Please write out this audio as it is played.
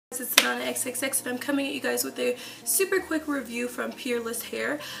Peerless, it's Sanana XXX, and I'm coming at you guys with a super quick review from Peerless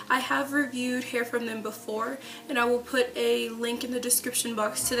Hair. I have reviewed hair from them before, and I will put a link in the description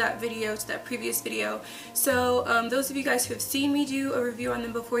box to that video, to that previous video. So those of you guys who have seen me do a review on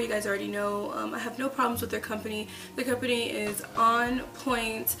them before, you guys already know I have no problems with their company. The company is on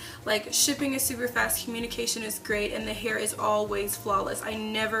point, like shipping is super fast, communication is great, and the hair is always flawless. I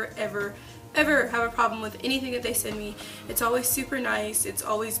never ever have a problem with anything that they send me. It's always super nice, it's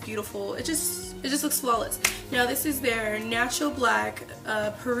always beautiful, it just looks flawless. Now this is their natural black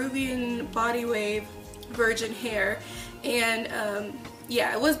Peruvian body wave virgin hair, and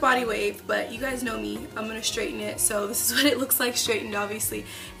yeah, it was body wave, but you guys know me, I'm gonna straighten it, so this is what it looks like straightened, obviously.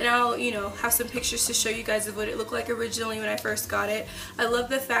 And I'll, you know, have some pictures to show you guys of what it looked like originally when I first got it. I love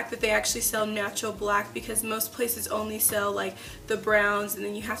the fact that they actually sell natural black, because most places only sell like the browns and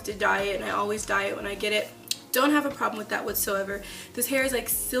then you have to dye it, and I always dye it when I get it. Don't have a problem with that whatsoever. This hair is like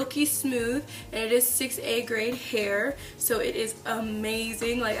silky smooth, and it is 6A grade hair, so it is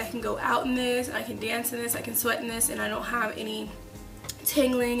amazing. Like, I can go out in this, I can dance in this, I can sweat in this, and I don't have any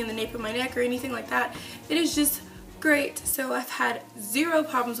tangling in the nape of my neck or anything like that. It is just great. So I've had zero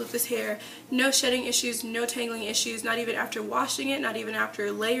problems with this hair, no shedding issues, no tangling issues, not even after washing it, not even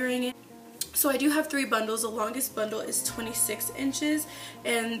after layering it. So I do have 3 bundles. The longest bundle is 26 inches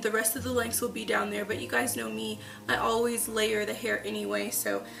and the rest of the lengths will be down there, but you guys know me, I always layer the hair anyway,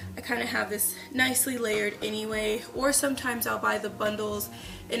 so I kind of have this nicely layered anyway, or sometimes I'll buy the bundles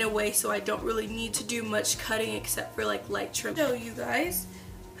in a way so I don't really need to do much cutting except for like light trim. Show you guys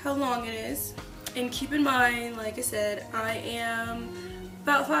how long it is, and keep in mind, like I said, I am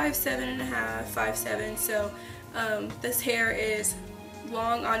about 5'7.5", 5'7", so this hair is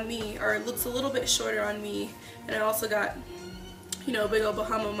long on me, or it looks a little bit shorter on me, and I also got, you know, big old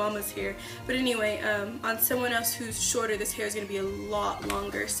Bahama Mama's hair. But anyway, on someone else who's shorter, this hair is going to be a lot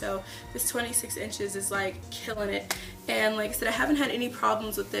longer, so this 26 inches is like killing it. And like I said, I haven't had any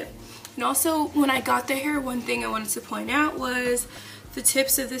problems with it. And also, when I got the hair, one thing I wanted to point out was the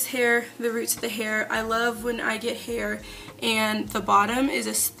tips of this hair, the roots of the hair. I love when I get hair and the bottom is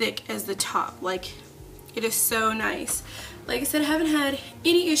as thick as the top. Like, it is so nice. Like I said, I haven't had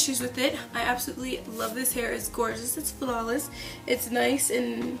any issues with it. I absolutely love this hair. It's gorgeous, it's flawless, it's nice,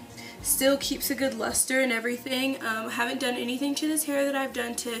 and still keeps a good luster and everything. I haven't done anything to this hair that I've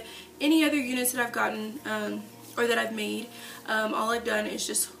done to any other units that I've gotten or that I've made. All I've done is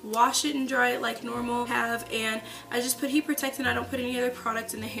just wash it and dry it like normal have, and I just put heat protectant. I don't put any other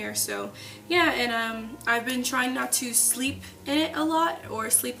product in the hair. So yeah, and I've been trying not to sleep in it a lot, or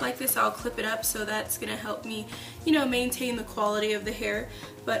sleep like this. I'll clip it up, so that's gonna help me, you know, maintain the quality of the hair.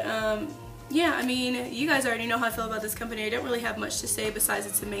 But yeah, I mean, you guys already know how I feel about this company. I don't really have much to say besides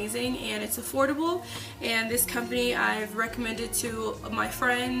it's amazing and it's affordable. And this company I've recommended to my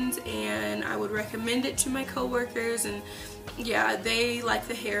friends, and I would recommend it to my coworkers. And yeah, they like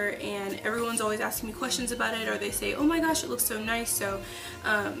the hair, and everyone's always asking me questions about it, or they say, oh my gosh, it looks so nice. So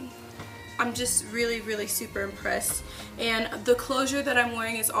I'm just really super impressed. And the closure that I'm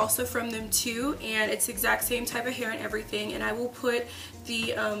wearing is also from them too, and it's exact same type of hair and everything, and I will put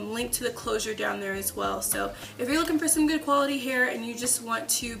the link to the closure down there as well. So if you're looking for some good quality hair and you just want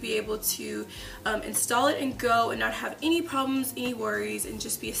to be able to install it and go and not have any problems, any worries, and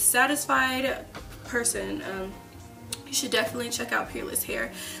just be a satisfied person, you should definitely check out Peerless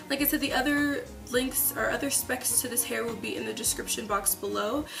Hair. Like I said, the other links or other specs to this hair will be in the description box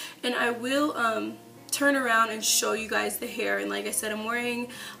below, and I will turn around and show you guys the hair. And like I said, I'm wearing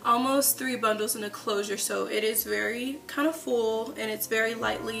almost 3 bundles in a closure, so it is very kind of full and it's very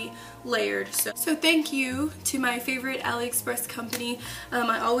lightly layered. So thank you to my favorite Aliexpress company.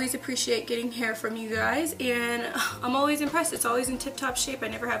 I always appreciate getting hair from you guys, and I'm always impressed. It's always in tip-top shape. I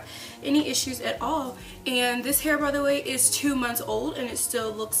never have any issues at all. And this hair, by the way, is 2 months old, and it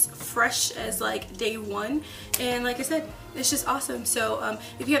still looks fresh as like day 1. And like I said, it's just awesome. So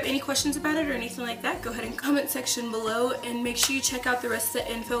if you have any questions about it or anything like that, go ahead and comment section below, and make sure you check out the rest of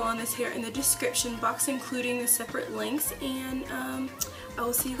the info on this hair in the description box, including the separate links. And I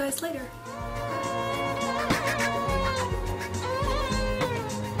will see you guys later.